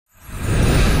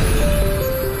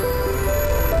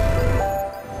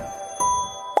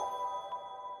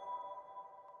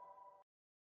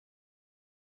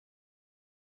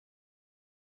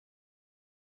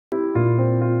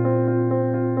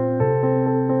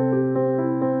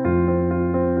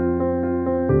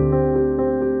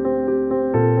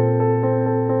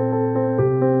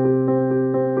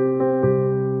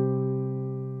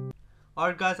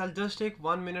guys, I'll just take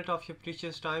 1 minute of your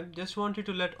precious time. Just wanted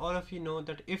to let all of you know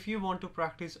that if you want to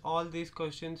practice all these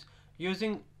questions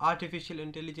using artificial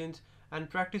intelligence and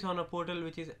practice on a portal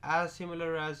which is as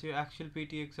similar as your actual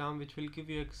PTE exam, which will give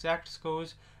you exact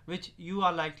scores which you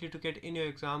are likely to get in your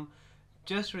exam,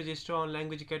 just register on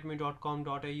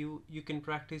𝗙𝗏𝗇𝗏.com.au. You can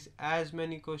practice as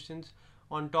many questions.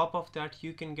 On top of that,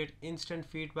 you can get instant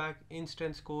feedback,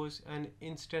 instant scores, and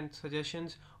instant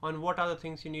suggestions on what are the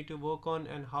things you need to work on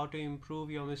and how to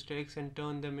improve your mistakes and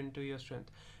turn them into your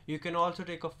strength. You can also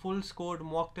take a full scored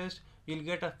mock test. You'll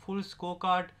get a full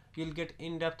scorecard. You'll get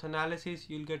in-depth analysis.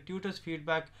 You'll get tutors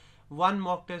feedback. One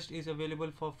mock test is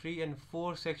available for free and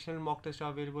 4 sectional mock tests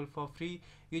are available for free.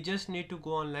 You just need to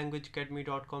go on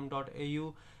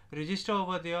𝗙𝗏𝗇𝗏.com.au, register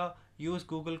over there, use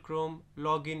Google Chrome,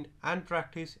 log in and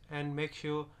practice, and make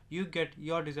sure you get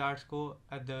your desired score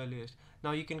at the earliest.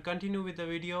 Now you can continue with the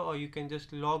video, or you can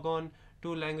just log on to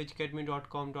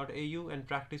𝗙𝗏𝗇𝗏.com.au and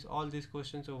practice all these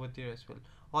questions over there as well.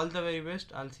 All the very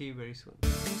best. I'll see you very soon.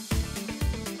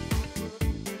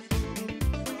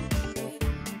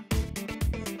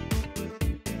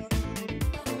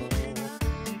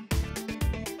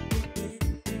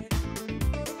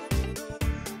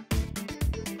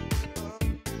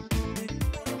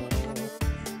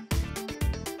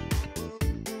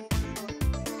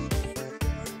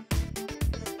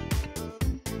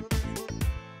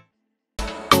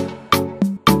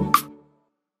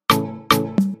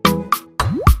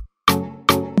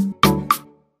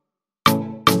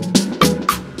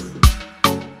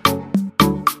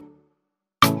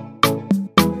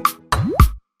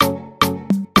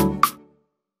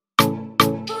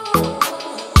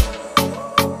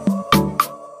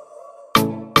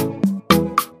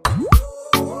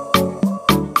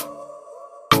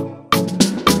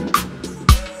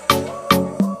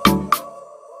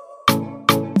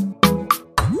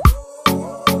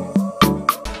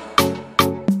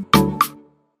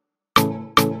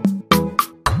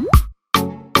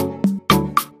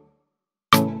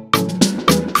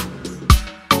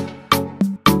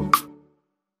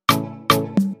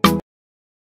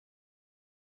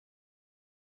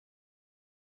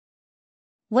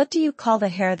 What do you call the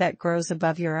hair that grows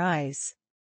above your eyes?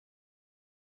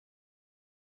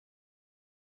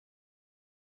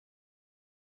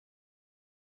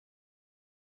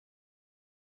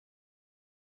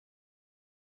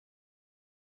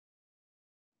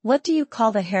 What do you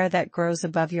call the hair that grows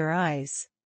above your eyes?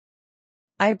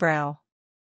 Eyebrow.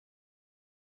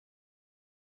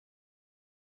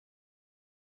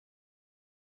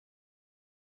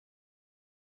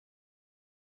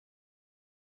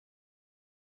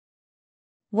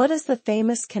 What is the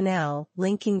famous canal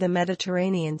linking the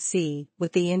Mediterranean Sea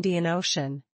with the Indian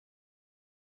Ocean?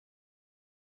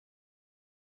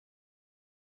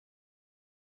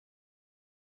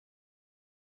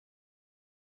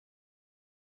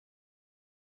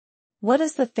 What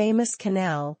is the famous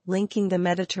canal linking the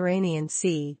Mediterranean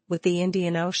Sea with the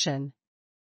Indian Ocean?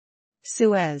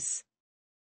 Suez.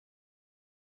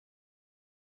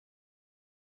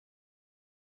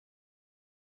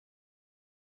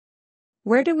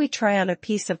 Where do we try on a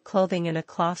piece of clothing in a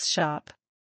cloth shop?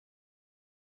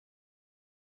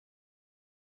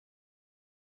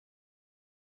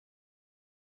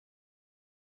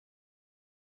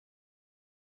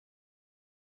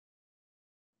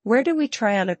 Where do we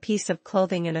try on a piece of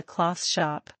clothing in a cloth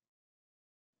shop?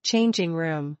 Changing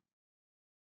room.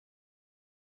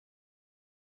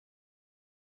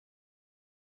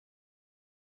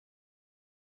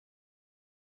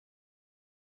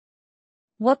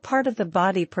 What part of the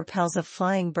body propels a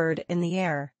flying bird in the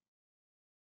air?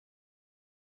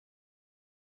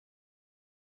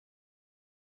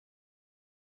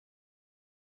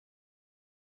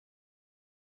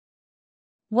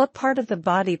 What part of the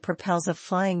body propels a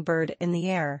flying bird in the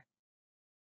air?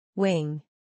 Wing.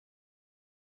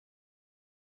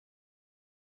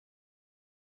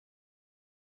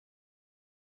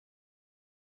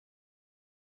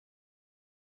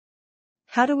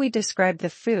 How do we describe the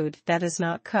food that is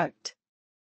not cooked?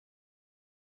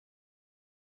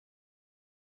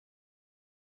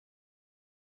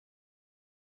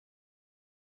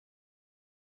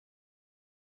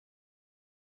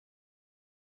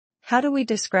 How do we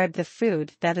describe the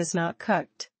food that is not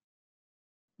cooked?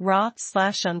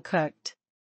 Raw/uncooked.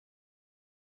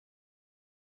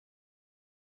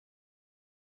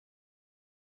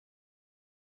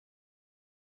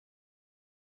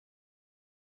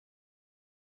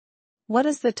 What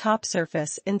is the top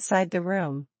surface inside the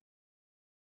room?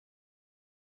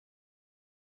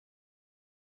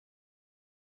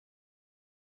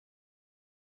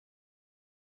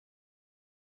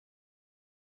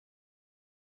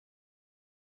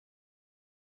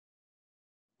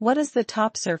 What is the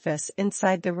top surface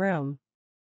inside the room?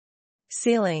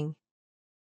 Ceiling.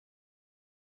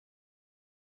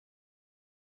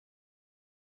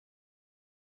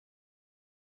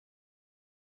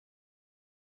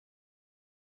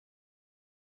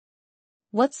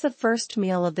 What's the first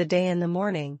meal of the day in the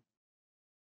morning?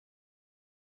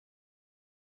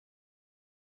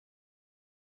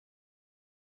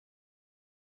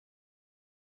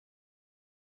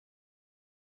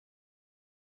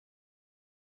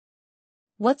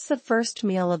 What's the first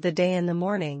meal of the day in the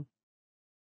morning?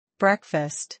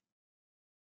 Breakfast.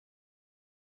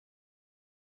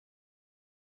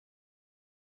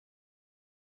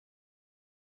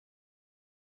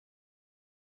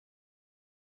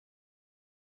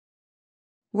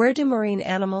 Where do marine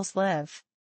animals live?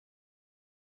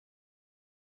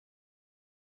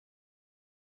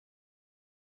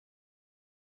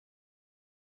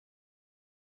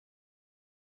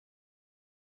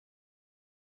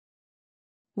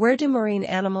 Where do marine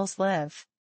animals live?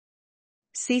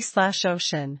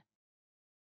 Sea/ocean.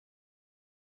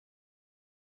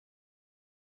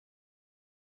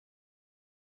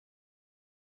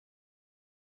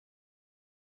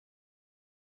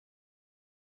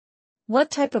 What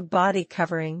type of body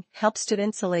covering helps to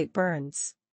insulate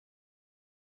burns?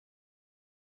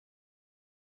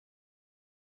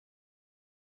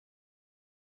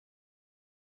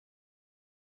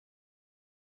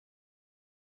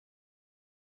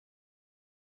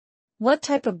 What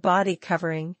type of body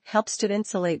covering helps to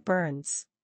insulate burns?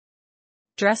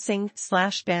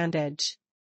 Dressing/bandage.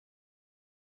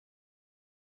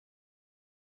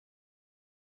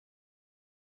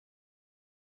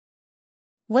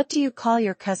 What do you call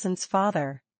your cousin's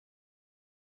father?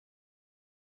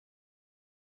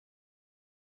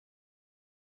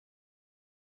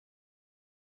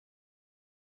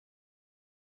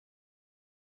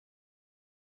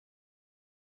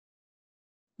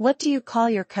 What do you call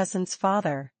your cousin's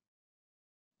father?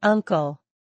 Uncle.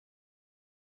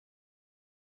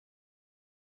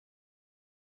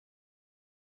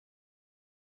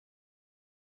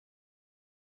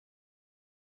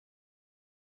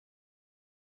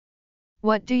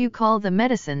 What do you call the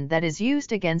medicine that is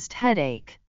used against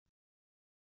headache?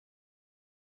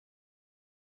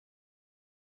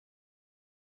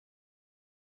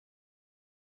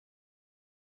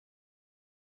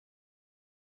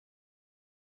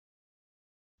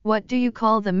 What do you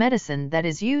call the medicine that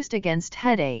is used against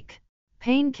headache?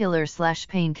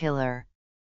 Painkiller/painkiller.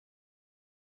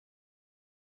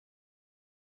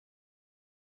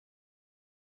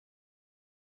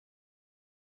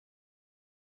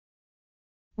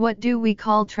 What do we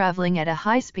call traveling at a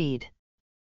high speed?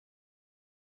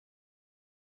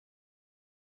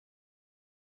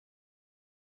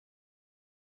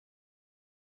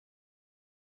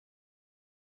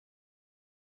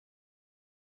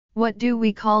 What do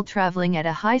we call traveling at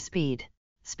a high speed?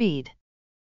 Speed.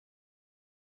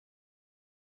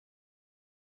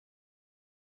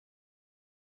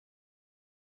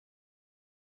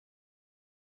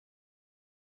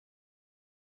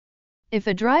 If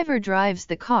a driver drives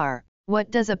the car, what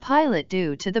does a pilot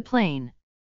do to the plane?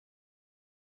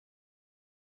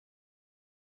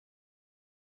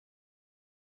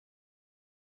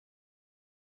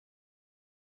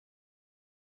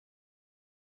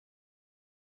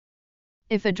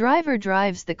 If a driver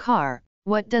drives the car,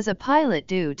 what does a pilot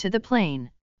do to the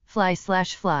plane?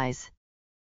 Fly/flies.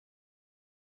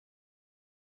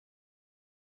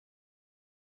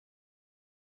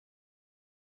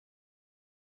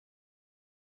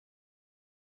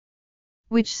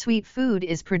 Which sweet food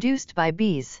is produced by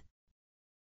bees?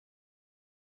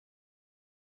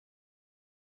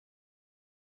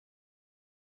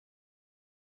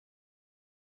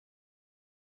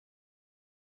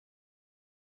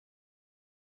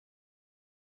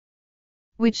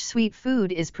 Which sweet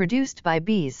food is produced by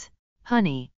bees?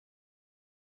 Honey.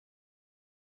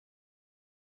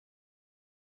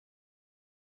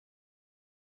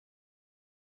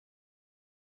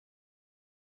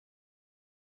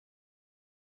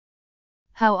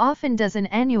 How often does an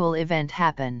annual event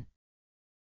happen?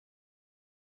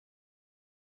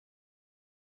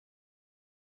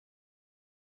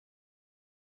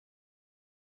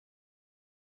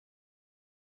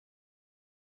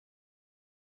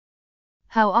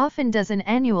 How often does an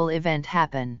annual event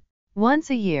happen? Once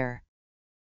a year.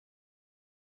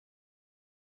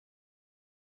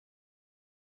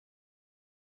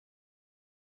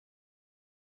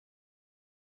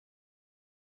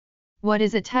 What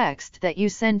is a text that you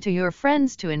send to your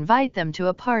friends to invite them to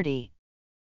a party?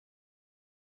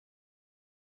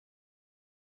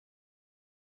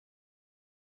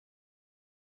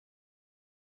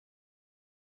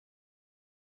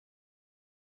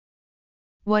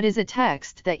 What is a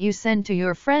text that you send to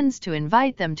your friends to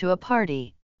invite them to a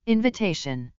party?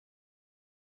 Invitation.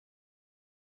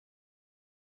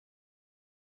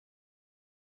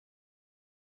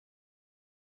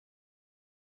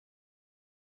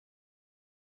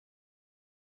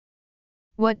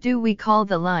 What do we call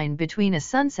the line between a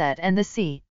sunset and the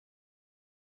sea?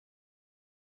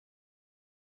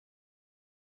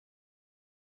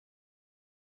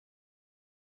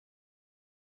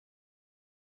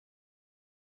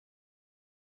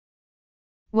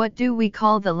 What do we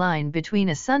call the line between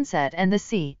a sunset and the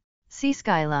sea? Sea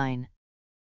skyline.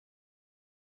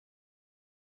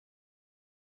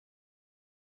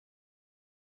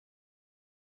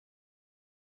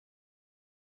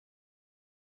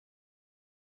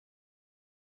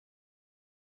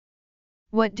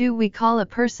 What do we call a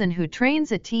person who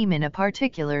trains a team in a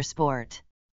particular sport?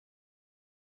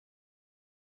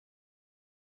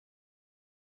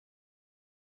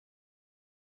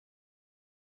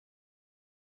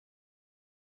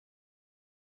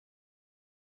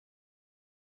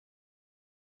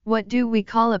 What do we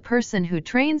call a person who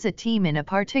trains a team in a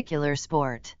particular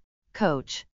sport?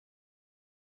 Coach.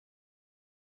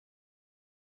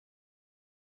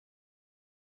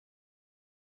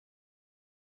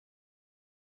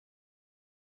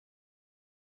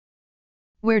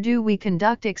 Where do we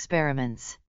conduct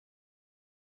experiments?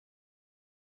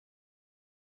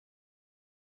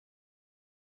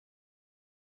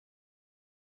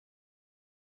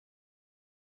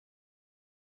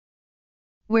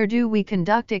 Where do we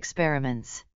conduct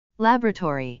experiments?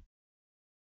 Laboratory.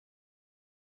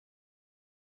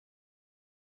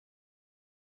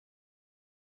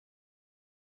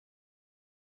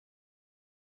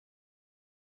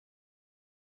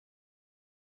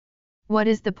 What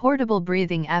is the portable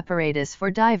breathing apparatus for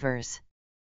divers?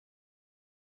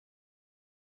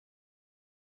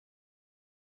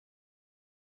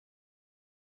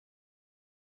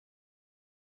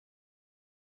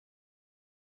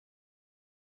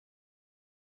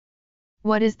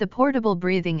 What is the portable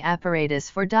breathing apparatus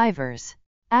for divers?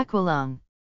 Aqualung.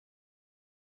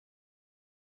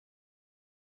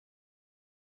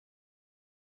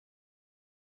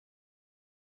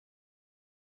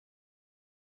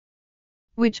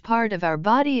 Which part of our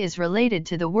body is related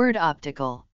to the word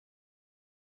optical?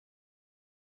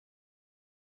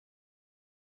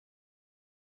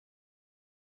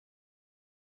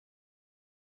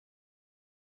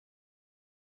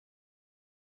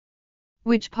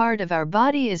 Which part of our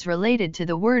body is related to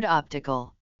the word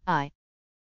optical? Eye.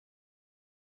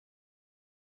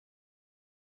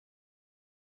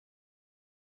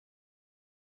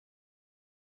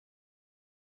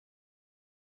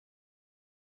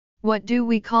 What do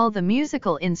we call the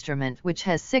musical instrument which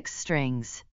has 6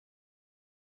 strings?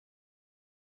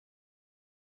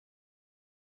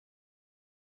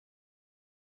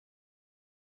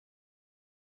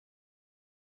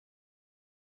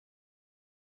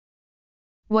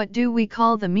 What do we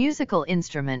call the musical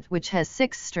instrument which has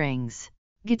 6 strings?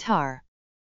 Guitar.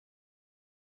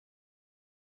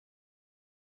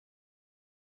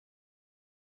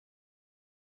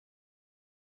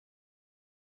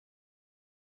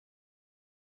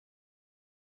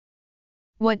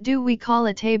 What do we call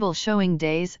a table showing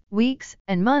days, weeks,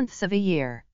 and months of a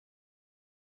year?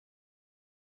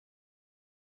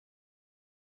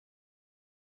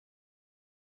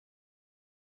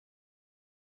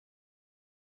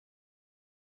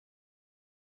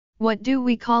 What do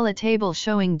we call a table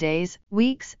showing days,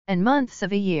 weeks, and months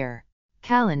of a year?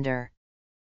 Calendar.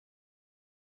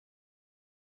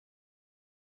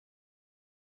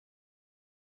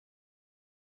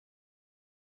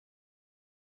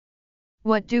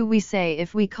 What do we say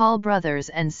if we call brothers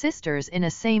and sisters in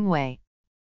a same way?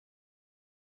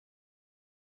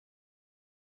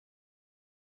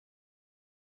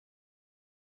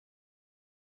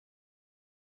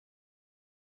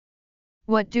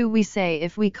 What do we say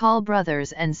if we call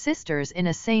brothers and sisters in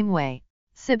a same way?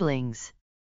 Siblings.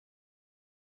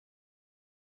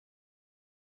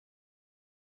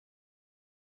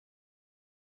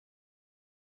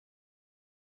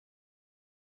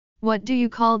 What do you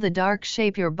call the dark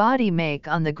shape your body make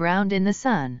on the ground in the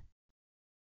sun?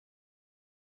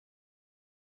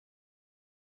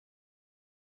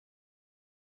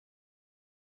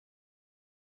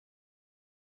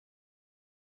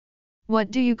 What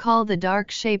do you call the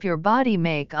dark shape your body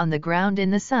make on the ground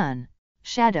in the sun?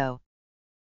 Shadow.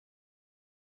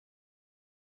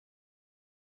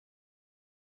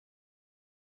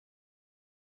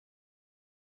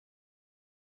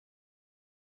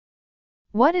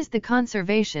 What is the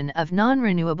conservation of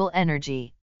non-renewable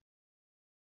energy?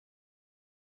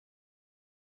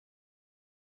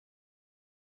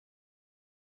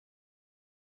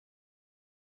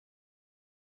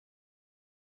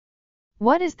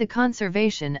 What is the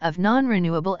conservation of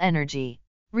non-renewable energy?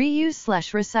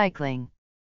 Reuse/recycling.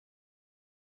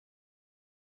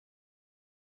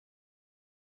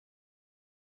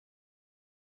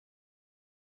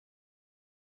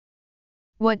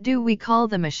 What do we call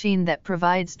the machine that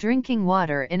provides drinking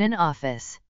water in an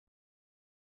office?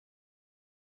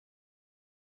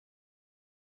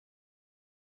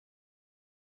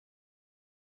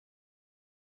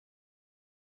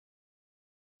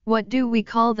 What do we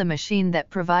call the machine that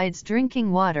provides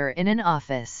drinking water in an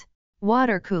office?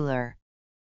 Water cooler.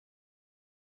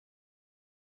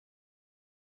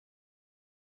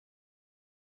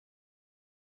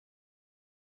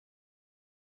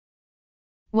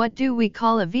 What do we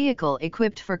call a vehicle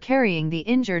equipped for carrying the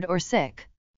injured or sick?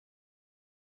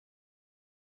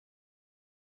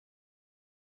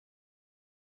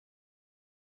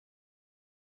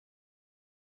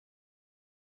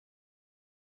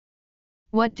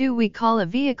 What do we call a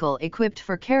vehicle equipped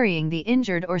for carrying the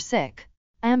injured or sick?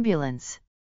 Ambulance.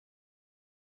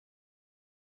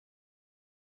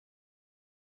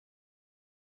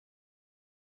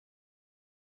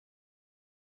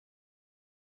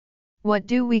 What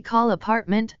do we call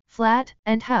apartment, flat,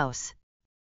 and house?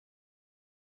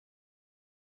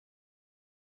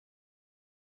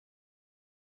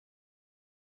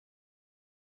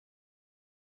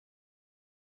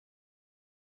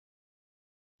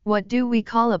 What do we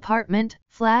call apartment,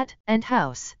 flat, and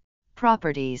house?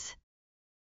 Properties.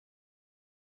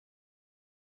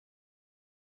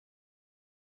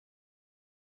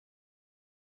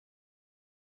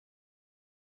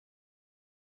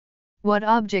 What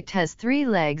object has 3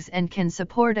 legs and can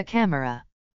support a camera?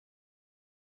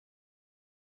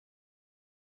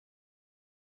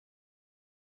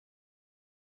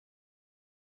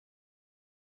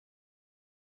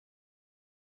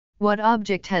 What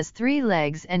object has 3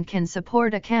 legs and can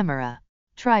support a camera?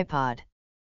 Tripod.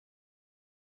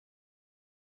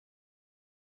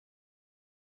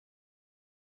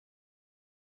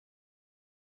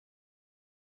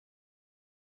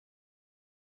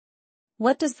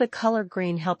 What does the color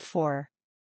green help for?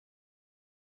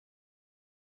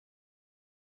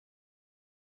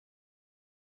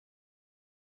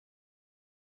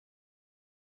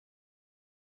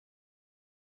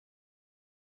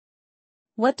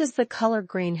 What does the color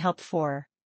green help for?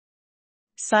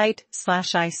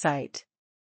 Sight/eyesight.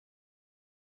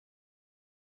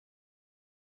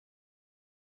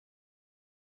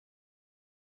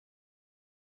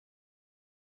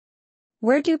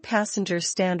 Where do passengers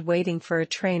stand waiting for a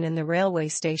train in the railway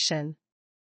station?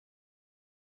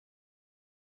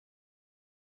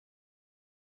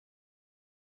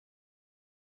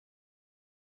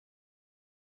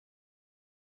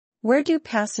 Where do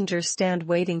passengers stand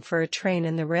waiting for a train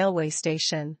in the railway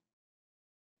station?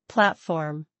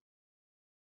 Platform.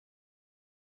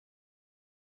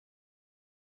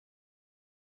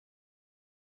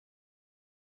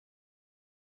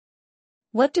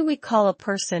 What do we call a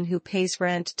person who pays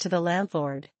rent to the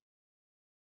landlord?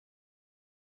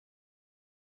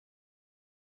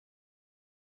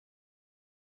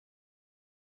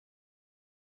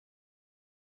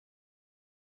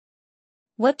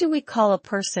 What do we call a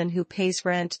person who pays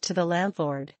rent to the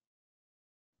landlord?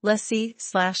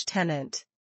 Lessee/tenant.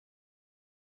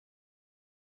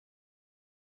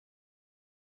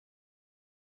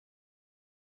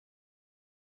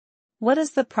 What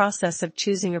is the process of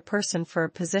choosing a person for a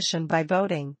position by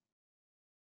voting?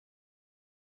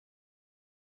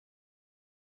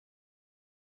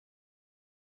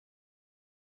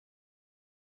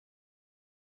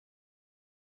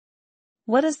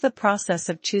 What is the process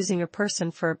of choosing a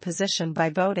person for a position by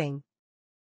voting?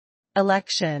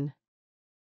 Election.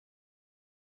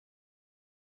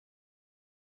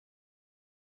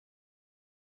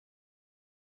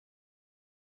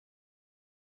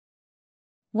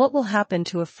 What will happen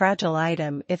to a fragile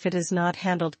item if it is not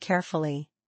handled carefully?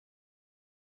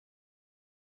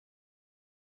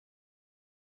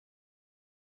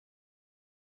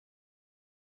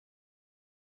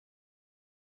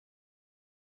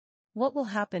 What will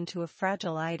happen to a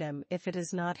fragile item if it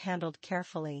is not handled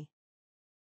carefully?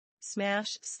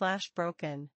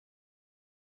 Smash/broken.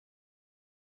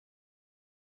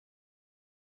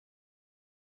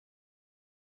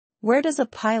 Where does a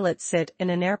pilot sit in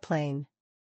an airplane?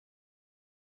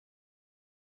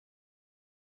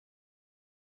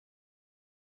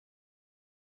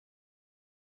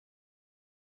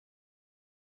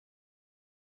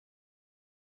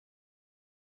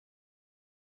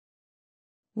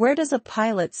 Where does a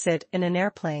pilot sit in an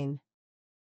airplane?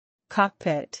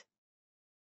 Cockpit.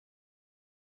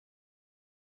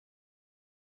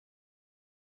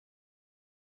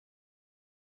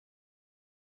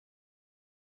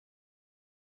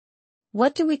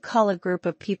 What do we call a group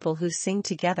of people who sing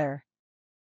together?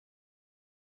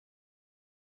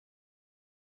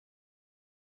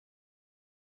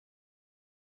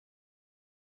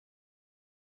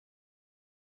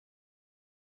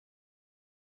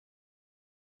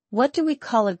 What do we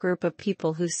call a group of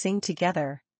people who sing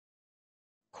together?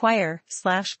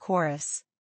 Choir/chorus.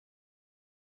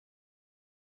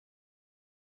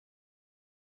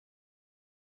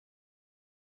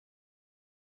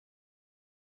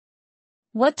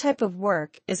 What type of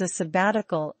work is a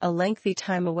sabbatical, a lengthy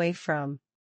time away from?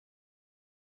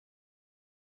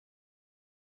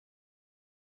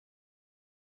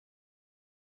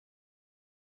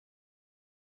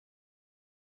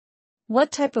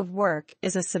 What type of work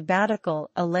is a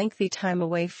sabbatical, a lengthy time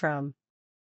away from?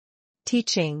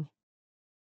 Teaching.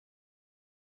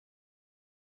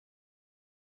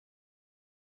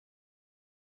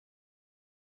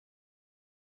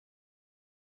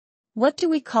 What do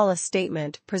we call a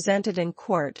statement presented in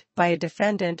court by a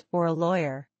defendant or a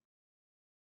lawyer?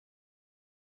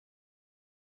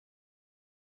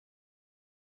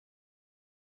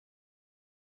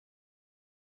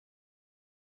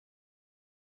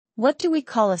 What do we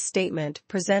call a statement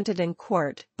presented in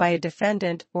court by a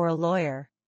defendant or a lawyer?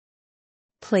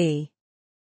 Plea.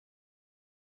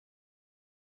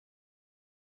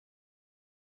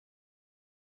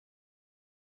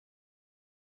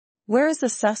 Where is the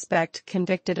suspect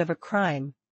convicted of a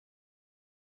crime?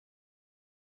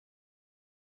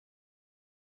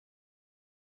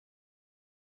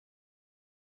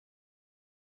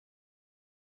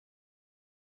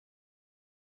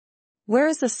 Where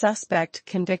is the suspect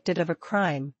convicted of a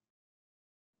crime?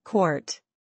 Court.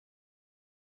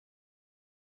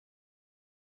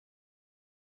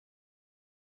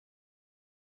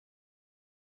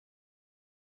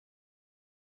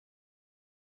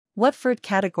 What fruit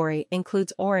category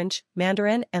includes orange,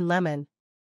 mandarin, and lemon?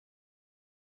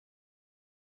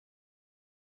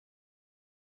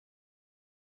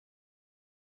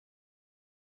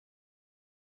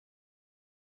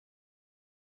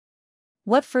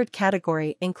 What fruit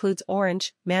category includes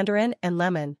orange, mandarin, and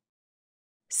lemon?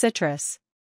 Citrus.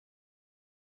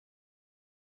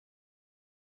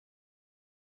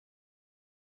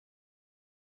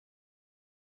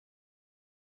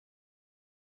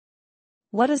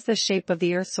 What is the shape of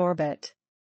the Earth's orbit?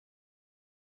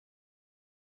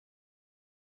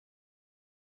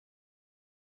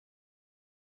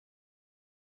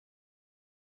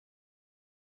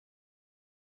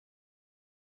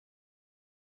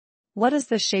 What is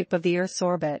the shape of the Earth's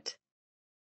orbit?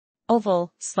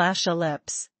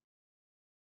 Oval/ellipse.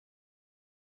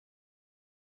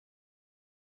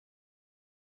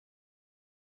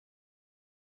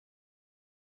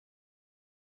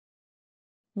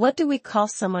 What do we call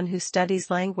someone who studies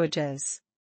languages?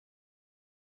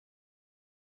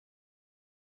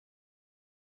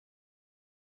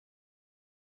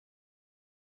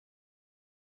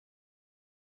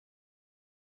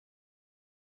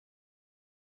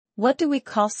 What do we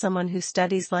call someone who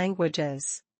studies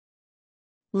languages?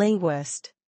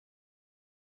 Linguist.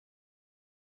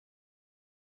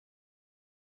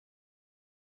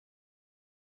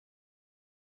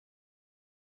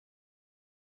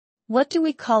 What do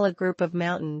we call a group of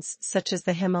mountains such as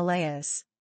the Himalayas?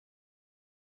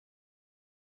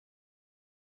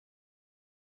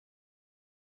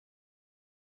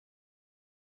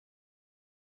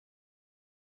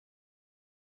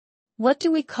 What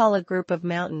do we call a group of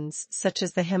mountains such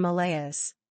as the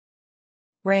Himalayas?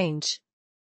 Range.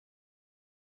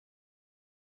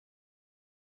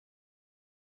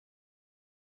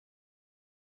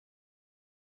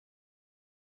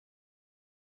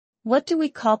 What do we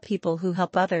call people who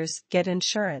help others get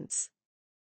insurance?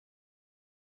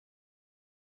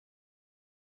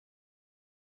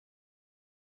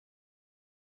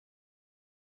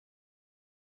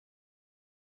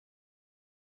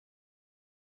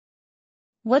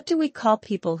 What do we call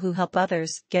people who help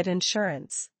others get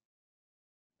insurance?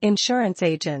 Insurance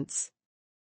agents.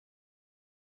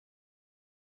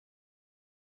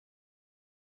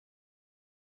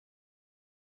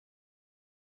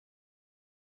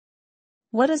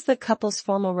 What is the couple's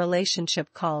formal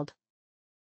relationship called?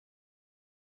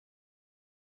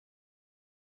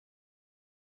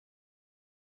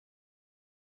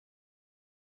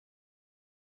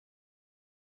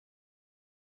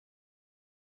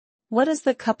 What is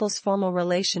the couple's formal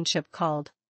relationship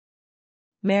called?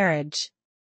 Marriage.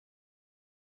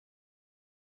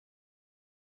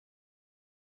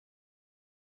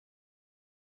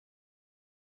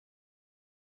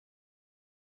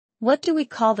 What do we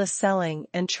call the selling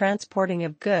and transporting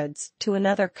of goods to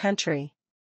another country?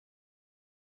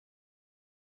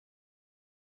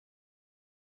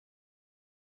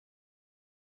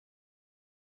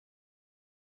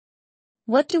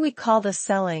 What do we call the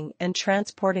selling and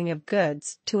transporting of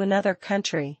goods to another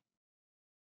country?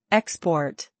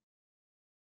 Export.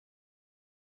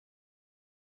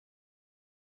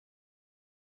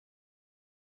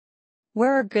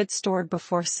 Where are goods stored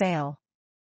before sale?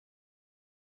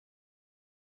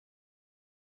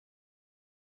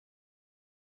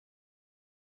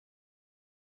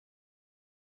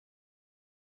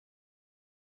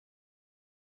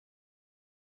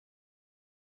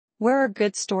 Where are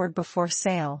goods stored before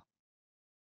sale?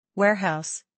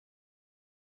 Warehouse.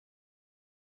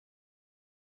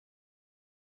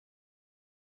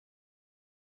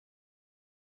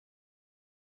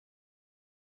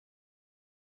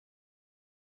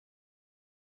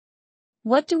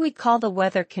 What do we call the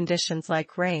weather conditions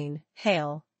like rain,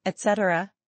 hail,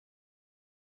 etc.?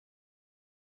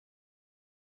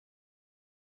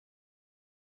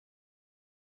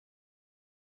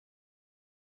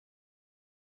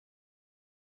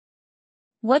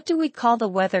 What do we call the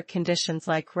weather conditions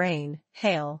like rain,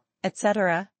 hail,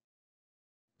 etc.?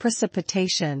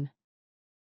 Precipitation.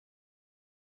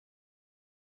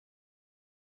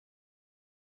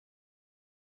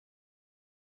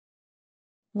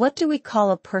 What do we call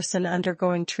a person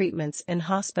undergoing treatments in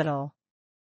hospital?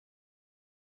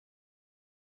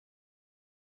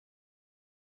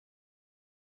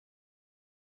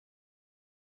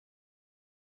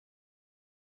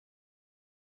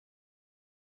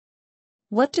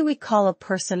 What do we call a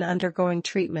person undergoing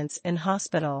treatments in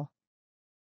hospital?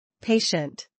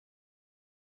 Patient.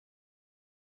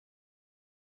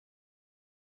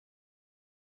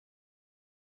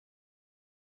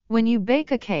 When you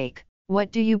bake a cake,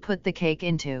 what do you put the cake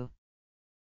into?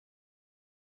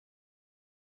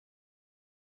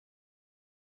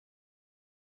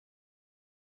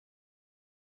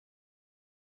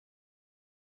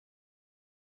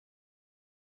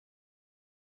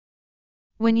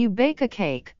 When you bake a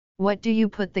cake, what do you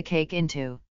put the cake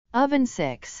into? Oven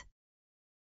 6.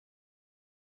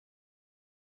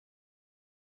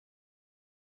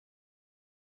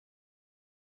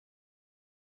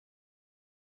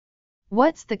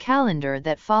 What's the calendar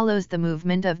that follows the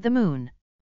movement of the moon?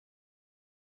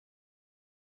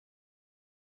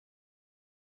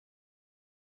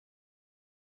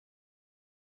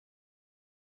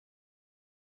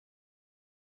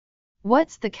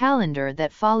 What's the calendar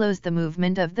that follows the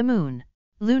movement of the moon?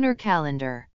 Lunar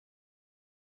calendar.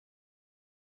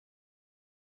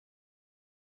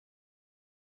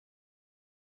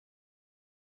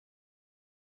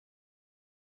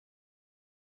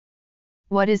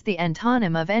 What is the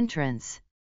antonym of entrance?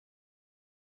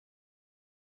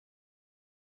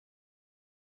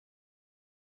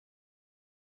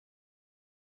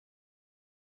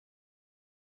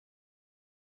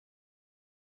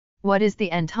 What is the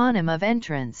antonym of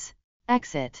entrance?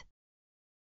 Exit.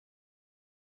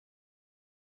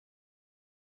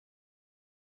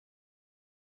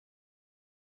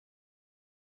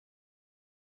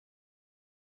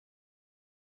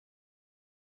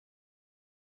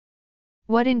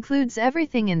 What includes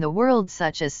everything in the world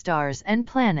such as stars and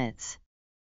planets?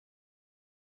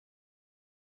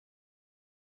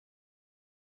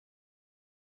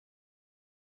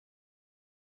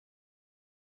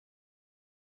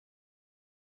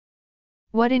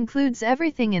 What includes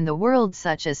everything in the world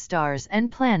such as stars and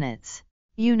planets?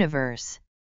 Universe.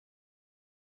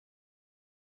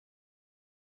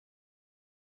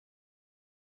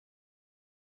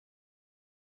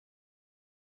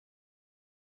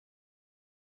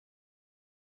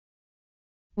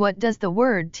 What does the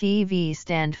word TV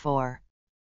stand for?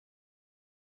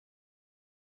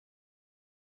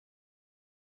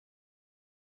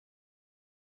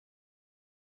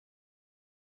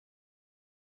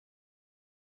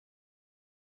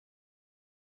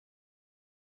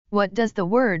 What does the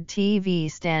word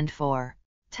TV stand for?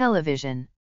 Television.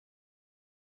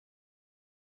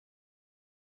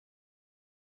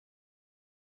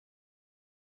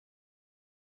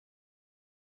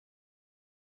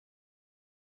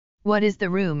 What is the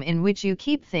room in which you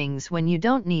keep things when you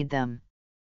don't need them?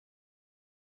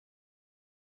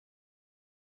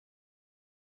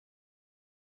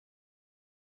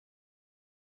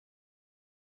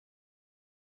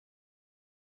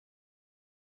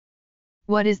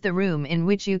 What is the room in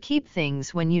which you keep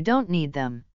things when you don't need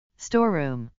them?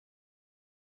 Storeroom.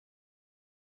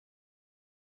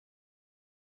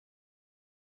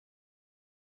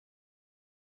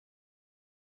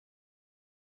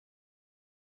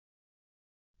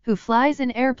 Who flies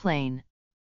an airplane?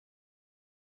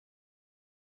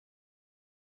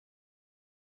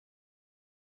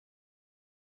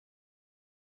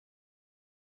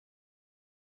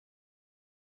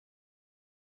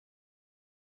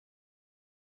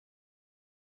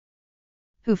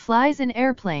 Who flies an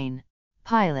airplane?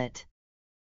 Pilot.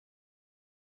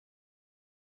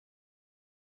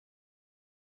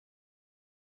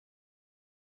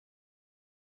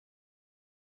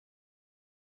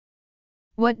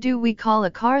 What do we call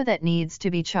a car that needs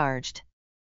to be charged?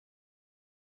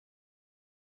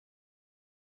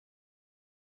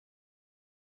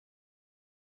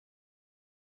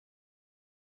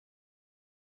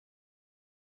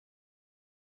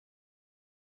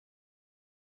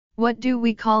 What do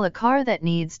we call a car that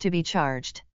needs to be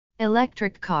charged?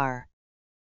 Electric car.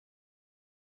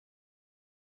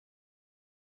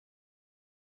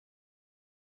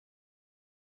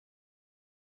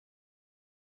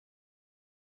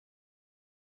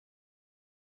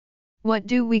 What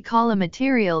do we call a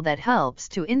material that helps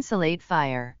to insulate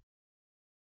fire?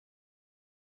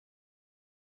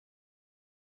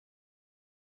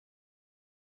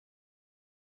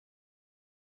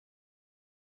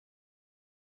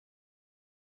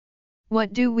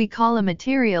 What do we call a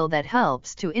material that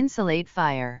helps to insulate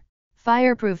fire?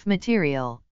 Fireproof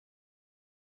material.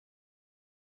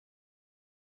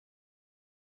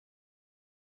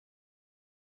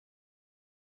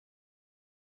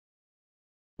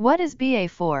 What is BA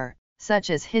for, such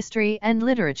as history and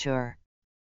literature?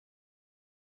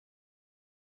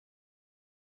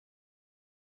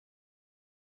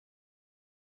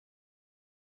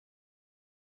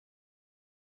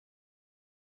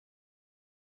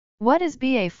 What is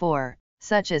BA for,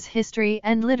 such as history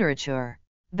and literature?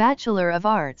 Bachelor of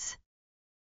Arts.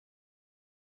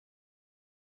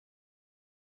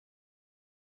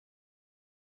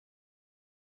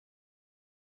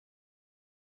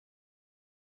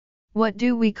 What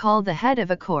do we call the head of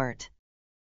a court?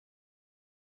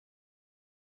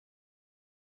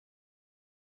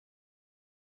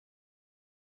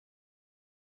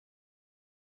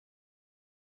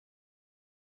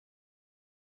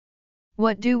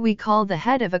 What do we call the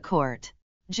head of a court?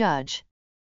 Judge.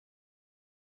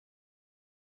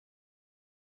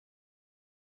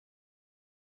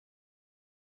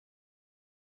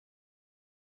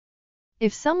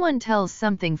 If someone tells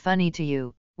something funny to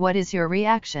you, what is your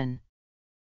reaction?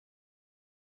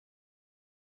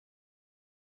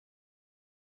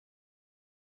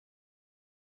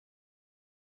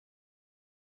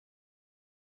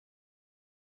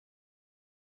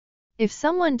 If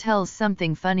someone tells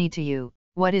something funny to you,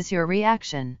 what is your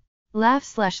reaction?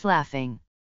 Laugh/laughing.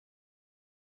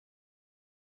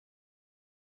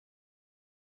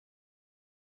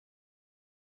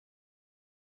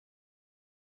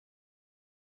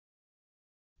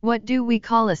 What do we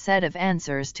call a set of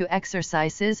answers to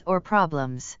exercises or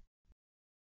problems?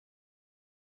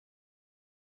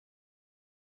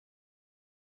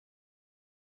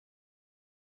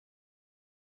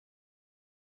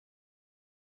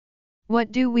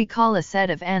 What do we call a set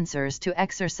of answers to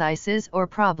exercises or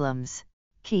problems?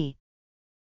 Key.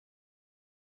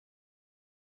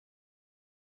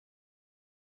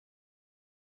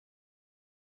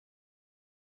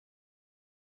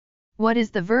 What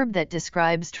is the verb that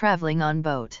describes traveling on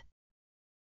boat?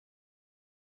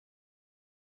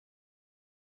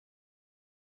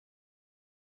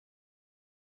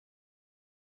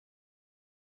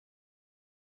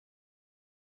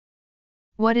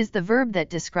 What is the verb that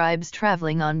describes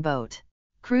traveling on boat?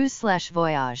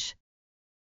 Cruise/voyage.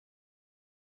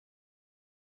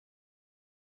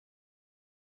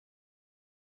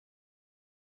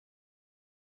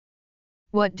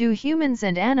 What do humans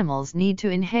and animals need to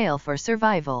inhale for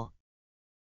survival?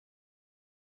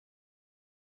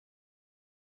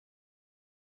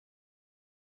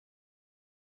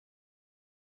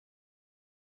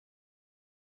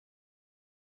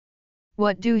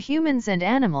 What do humans and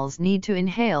animals need to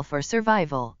inhale for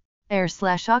survival?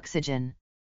 Air/oxygen.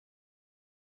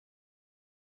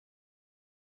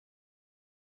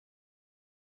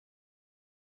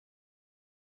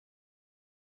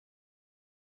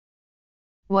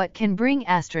 What can bring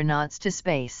astronauts to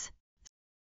space?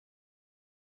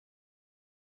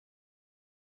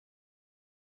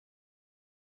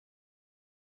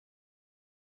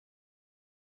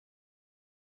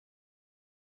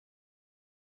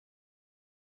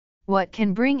 What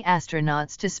can bring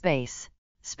astronauts to space?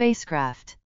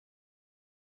 Spacecraft.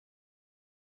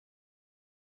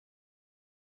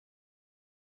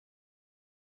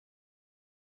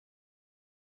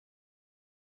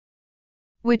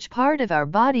 Which part of our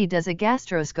body does a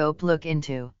gastroscope look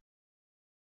into?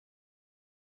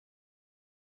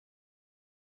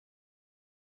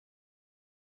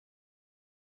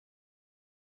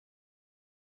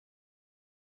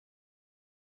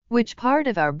 Which part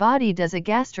of our body does a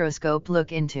gastroscope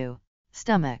look into?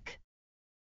 Stomach.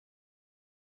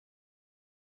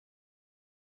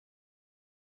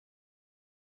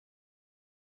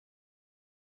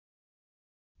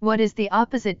 What is the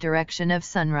opposite direction of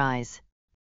sunrise?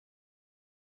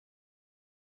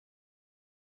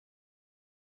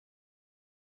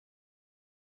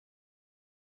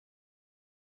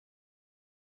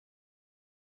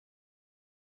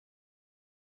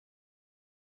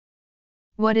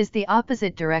 What is the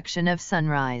opposite direction of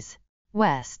sunrise?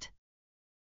 West.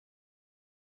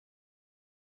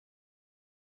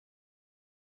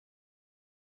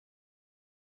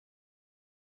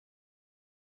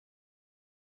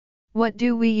 What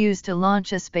do we use to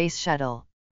launch a space shuttle?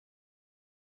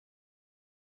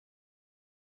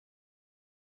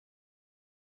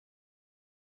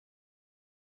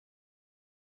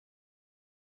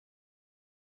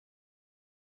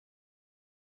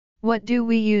 What do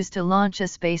we use to launch a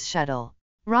space shuttle?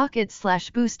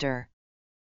 Rocket/booster.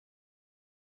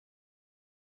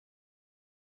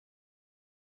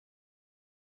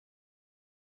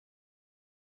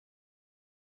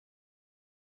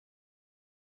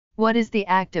 What is the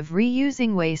act of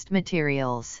reusing waste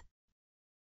materials?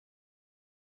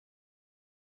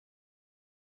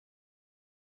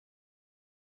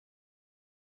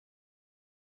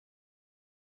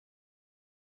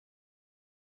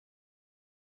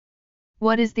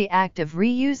 What is the act of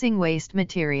reusing waste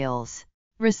materials?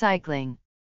 Recycling.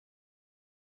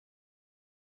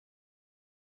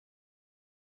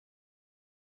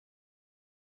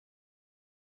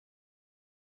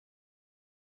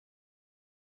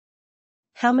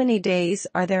 How many days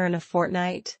are there in a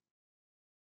fortnight?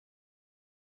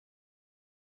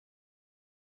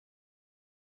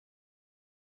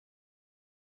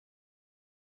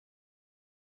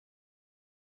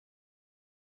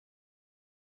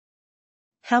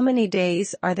 How many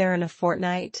days are there in a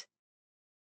fortnight?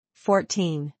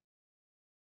 14.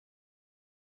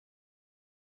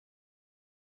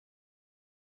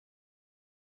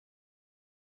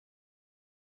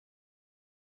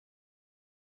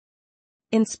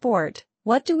 In sport,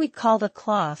 what do we call the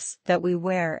cloths that we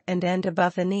wear and end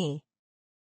above the knee?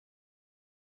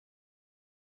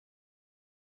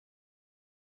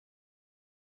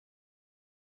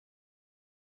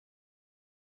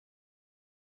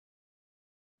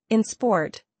 In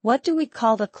sport, what do we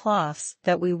call the cloths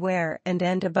that we wear and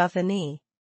end above the knee?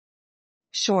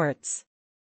 Shorts.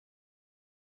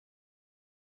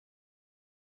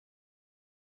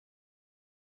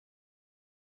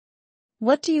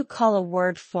 What do you call a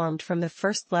word formed from the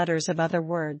first letters of other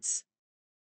words?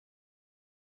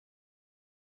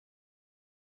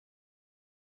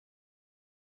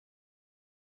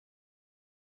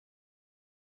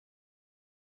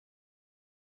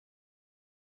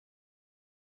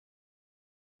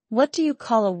 What do you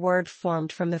call a word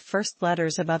formed from the first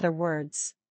letters of other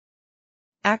words?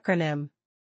 Acronym.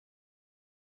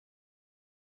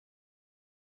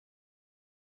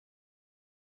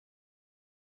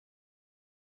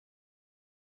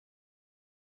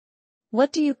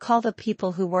 What do you call the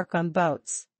people who work on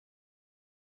boats?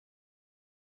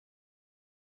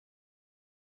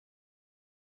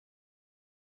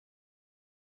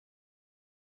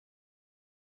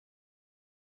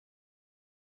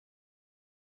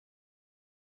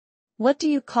 What do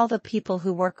you call the people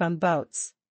who work on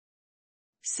boats?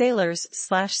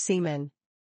 Sailors/seamen.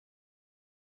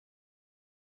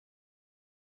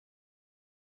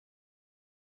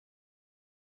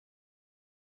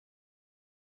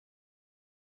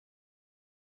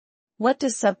 What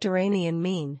does subterranean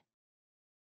mean?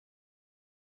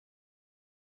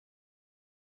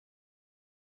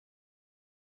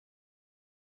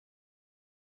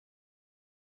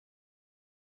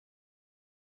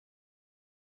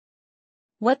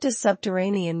 What does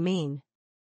subterranean mean?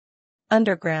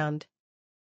 Underground.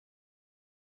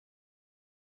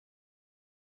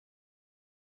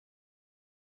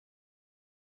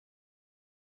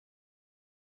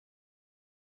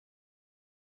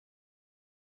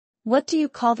 What do you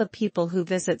call the people who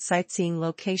visit sightseeing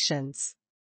locations?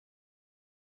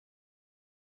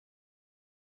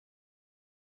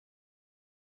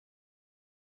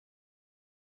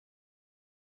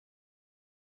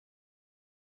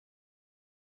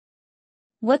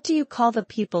 What do you call the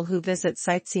people who visit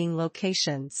sightseeing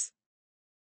locations?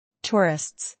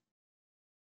 Tourists.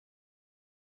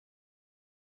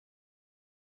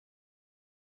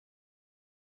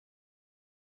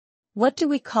 What do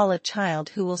we call a child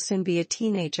who will soon be a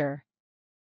teenager?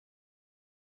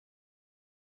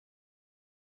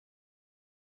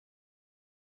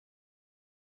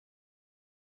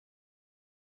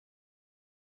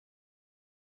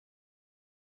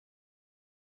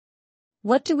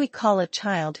 What do we call a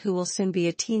child who will soon be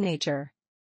a teenager?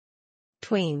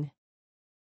 Tween.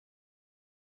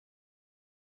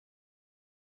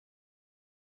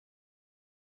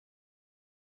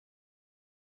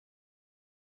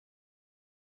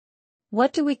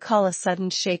 What do we call a sudden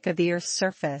shake of the Earth's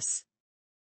surface?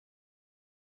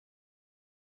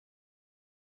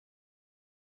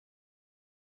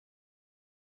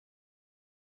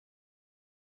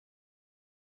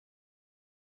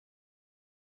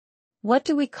 What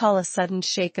do we call a sudden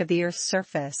shake of the Earth's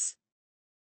surface?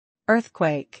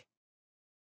 Earthquake.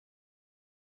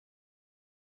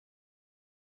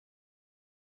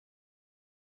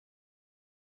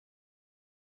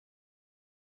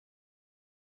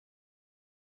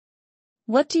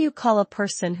 What do you call a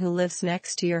person who lives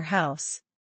next to your house?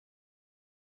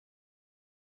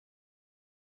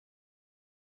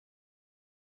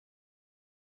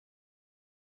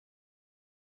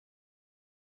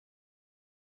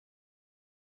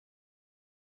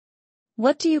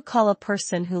 What do you call a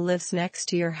person who lives next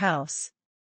to your house?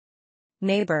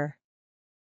 Neighbor.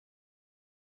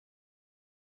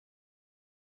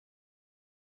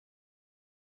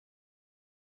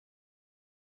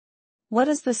 What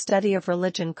is the study of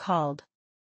religion called?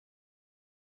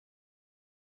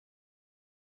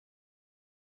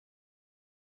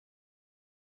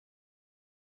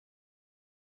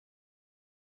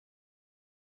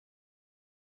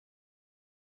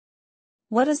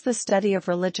 What is the study of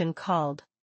religion called?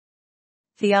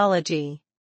 Theology.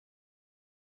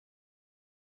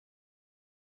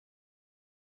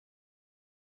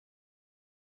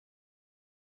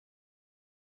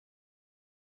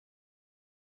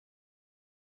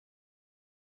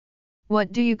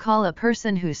 What do you call a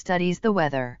person who studies the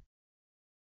weather?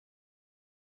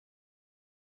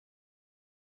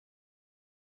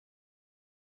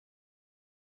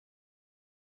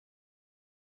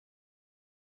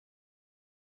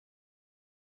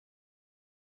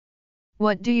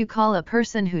 What do you call a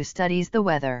person who studies the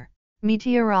weather?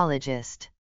 Meteorologist.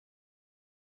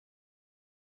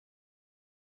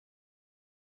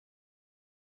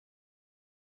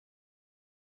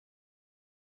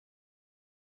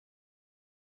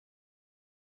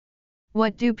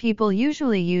 What do people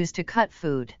usually use to cut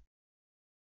food?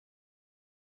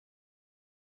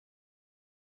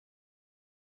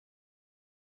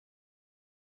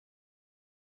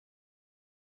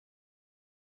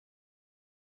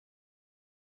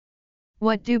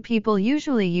 What do people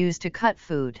usually use to cut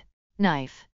food?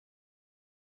 Knife.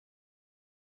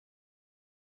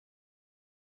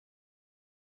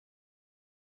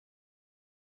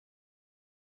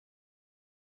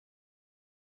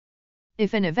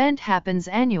 If an event happens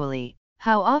annually,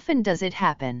 how often does it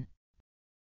happen?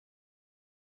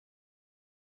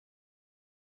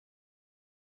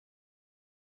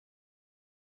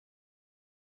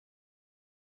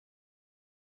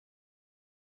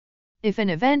 If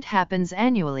an event happens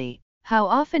annually, how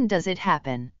often does it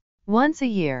happen? Once a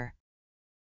year.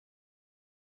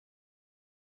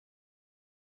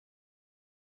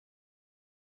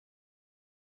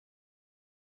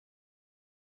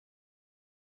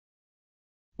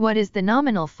 What is the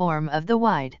nominal form of the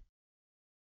𝗿?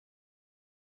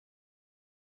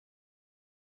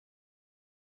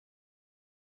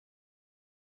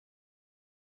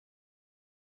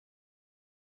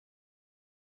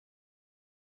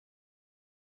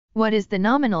 What is the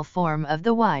nominal form of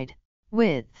the 𝗿?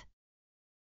 Width.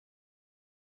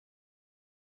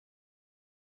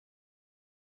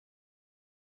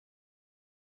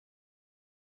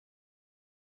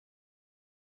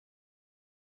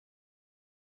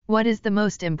 What is the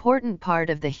most important part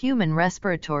of the human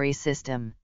respiratory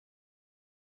system?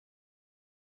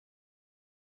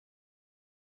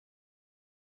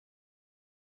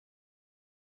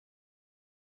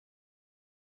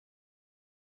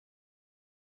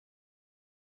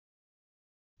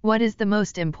 What is the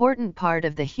most important part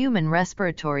of the human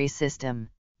respiratory system?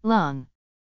 Lung.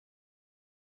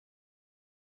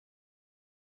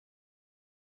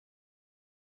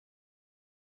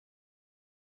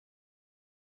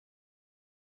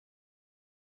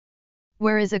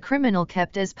 Where is a criminal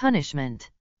kept as punishment?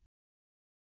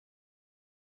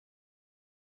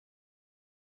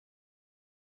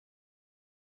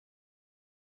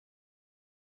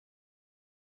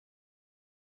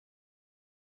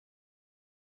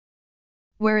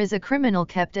 Where is a criminal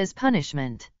kept as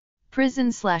punishment?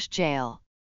 Prison/jail.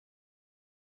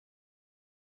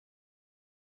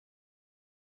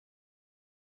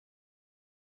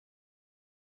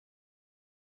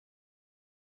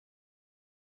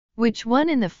 Which one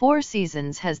in the 4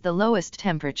 seasons has the lowest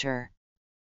temperature?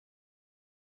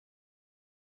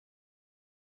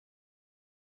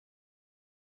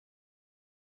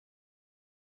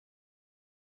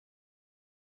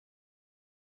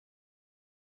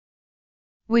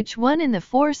 Which one in the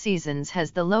 4 seasons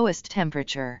has the lowest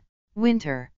temperature?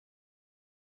 Winter.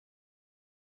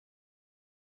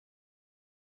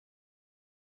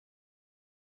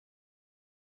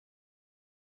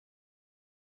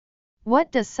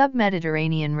 What does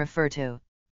submediterranean refer to?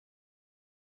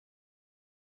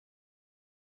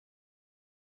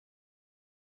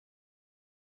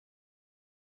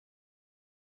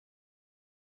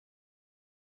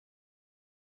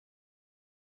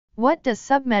 What does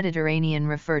submediterranean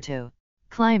refer to?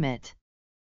 Climate.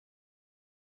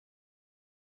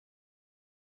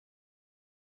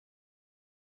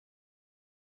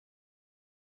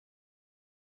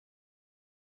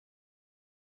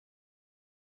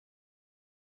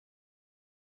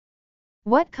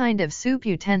 What kind of soup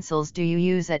utensils do you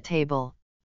use at table?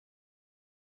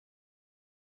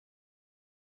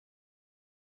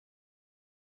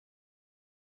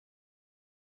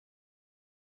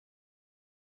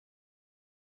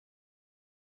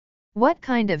 What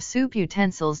kind of soup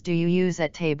utensils do you use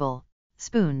at table?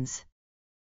 Spoons.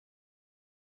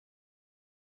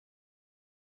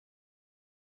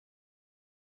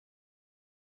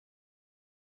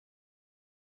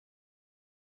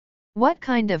 What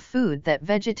kind of food that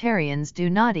vegetarians do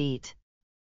not eat?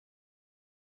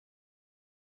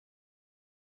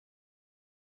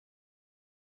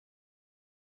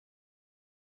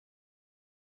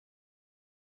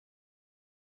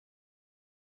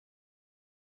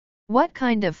 What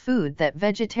kind of food that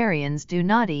vegetarians do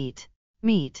not eat?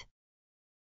 Meat.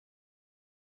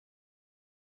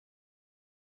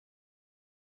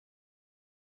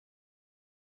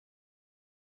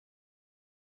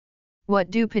 What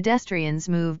do pedestrians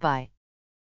move by?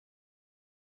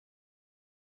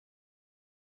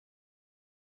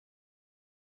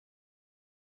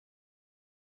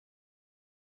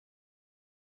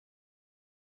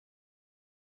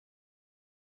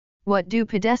 What do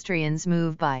pedestrians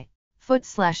move by?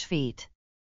 Foot/feet.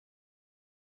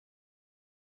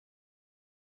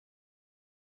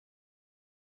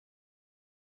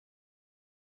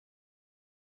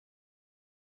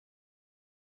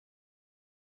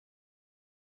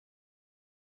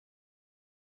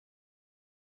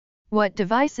 What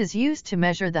device is used to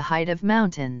measure the height of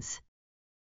mountains?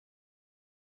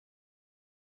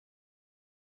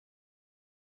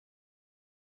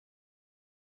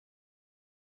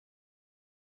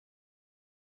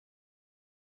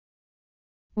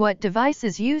 What device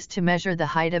is used to measure the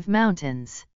height of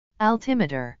mountains?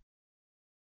 Altimeter.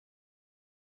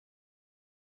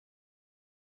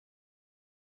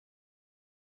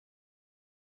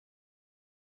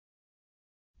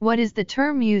 What is the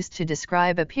term used to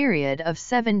describe a period of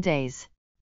 7 days?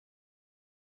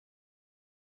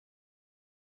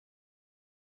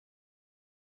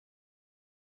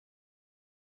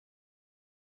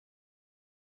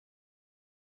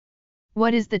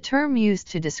 What is the term used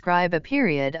to describe a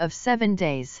period of 7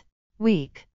 days?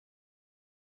 Week.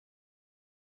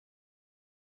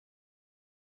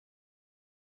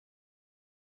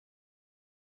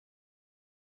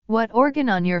 What organ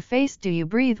on your face do you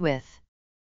breathe with?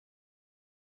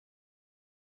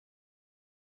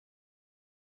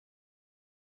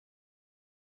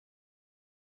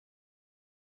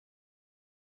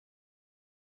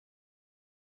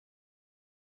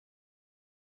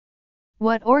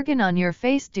 What organ on your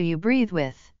face do you breathe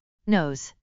with?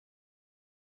 Nose.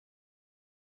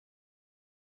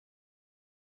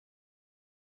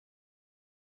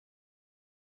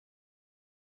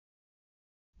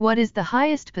 What is the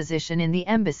highest position in the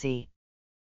embassy?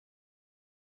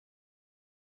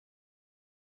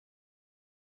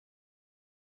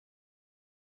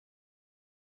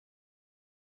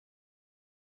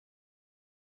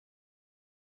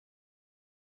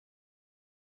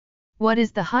 What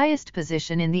is the highest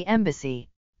position in the embassy?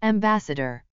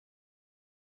 Ambassador.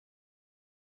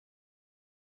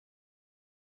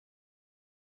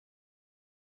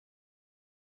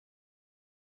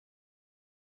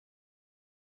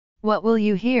 What will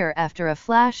you hear after a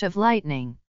flash of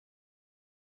lightning?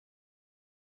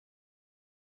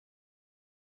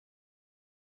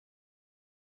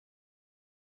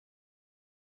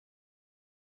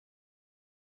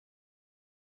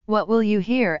 What will you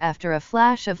hear after a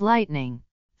flash of lightning?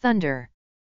 Thunder.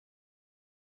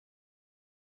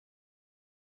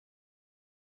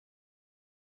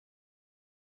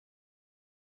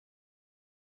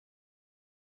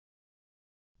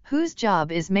 Whose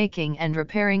job is making and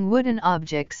repairing wooden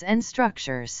objects and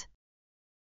structures?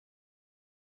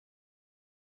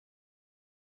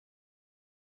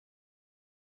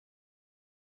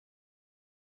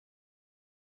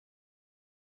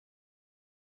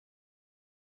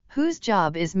 Whose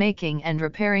job is making and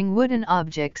repairing wooden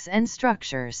objects and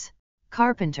structures?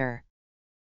 Carpenter.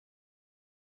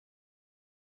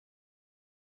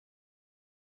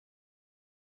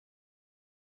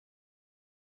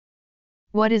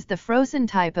 What is the frozen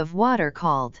type of water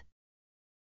called?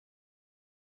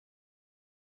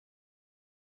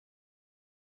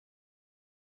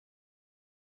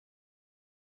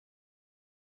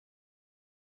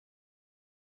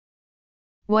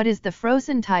 What is the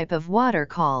frozen type of water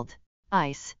called?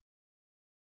 Ice.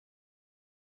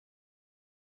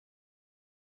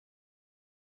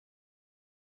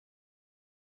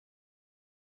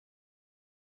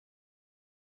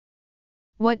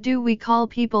 What do we call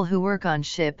people who work on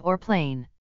ship or plane?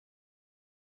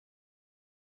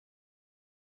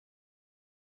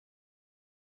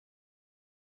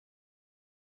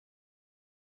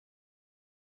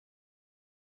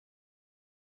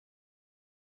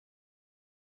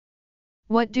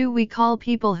 What do we call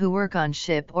people who work on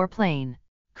ship or plane?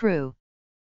 Crew.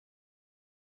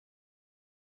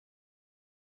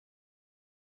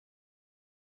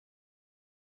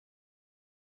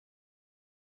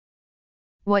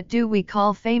 What do we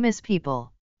call famous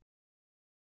people?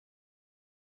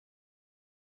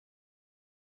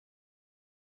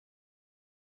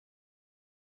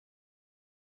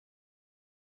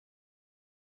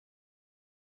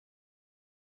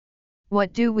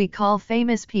 What do we call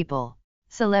famous people?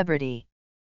 Celebrity.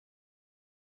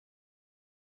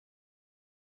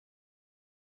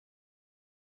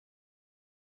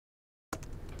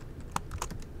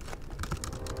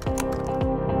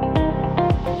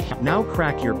 Now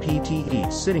crack your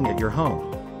PTE sitting at your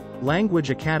home. Language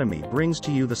Academy brings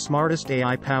to you the smartest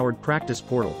AI-powered practice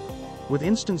portal, with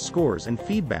instant scores and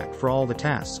feedback for all the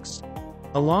tasks.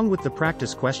 Along with the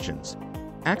practice questions,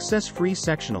 access free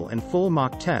sectional and full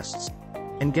mock tests,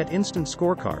 and get instant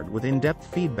scorecard with in-depth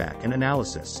feedback and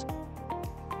analysis.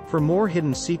 For more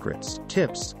hidden secrets,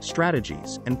 tips,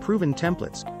 strategies, and proven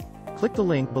templates, click the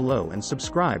link below and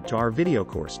subscribe to our video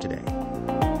course today.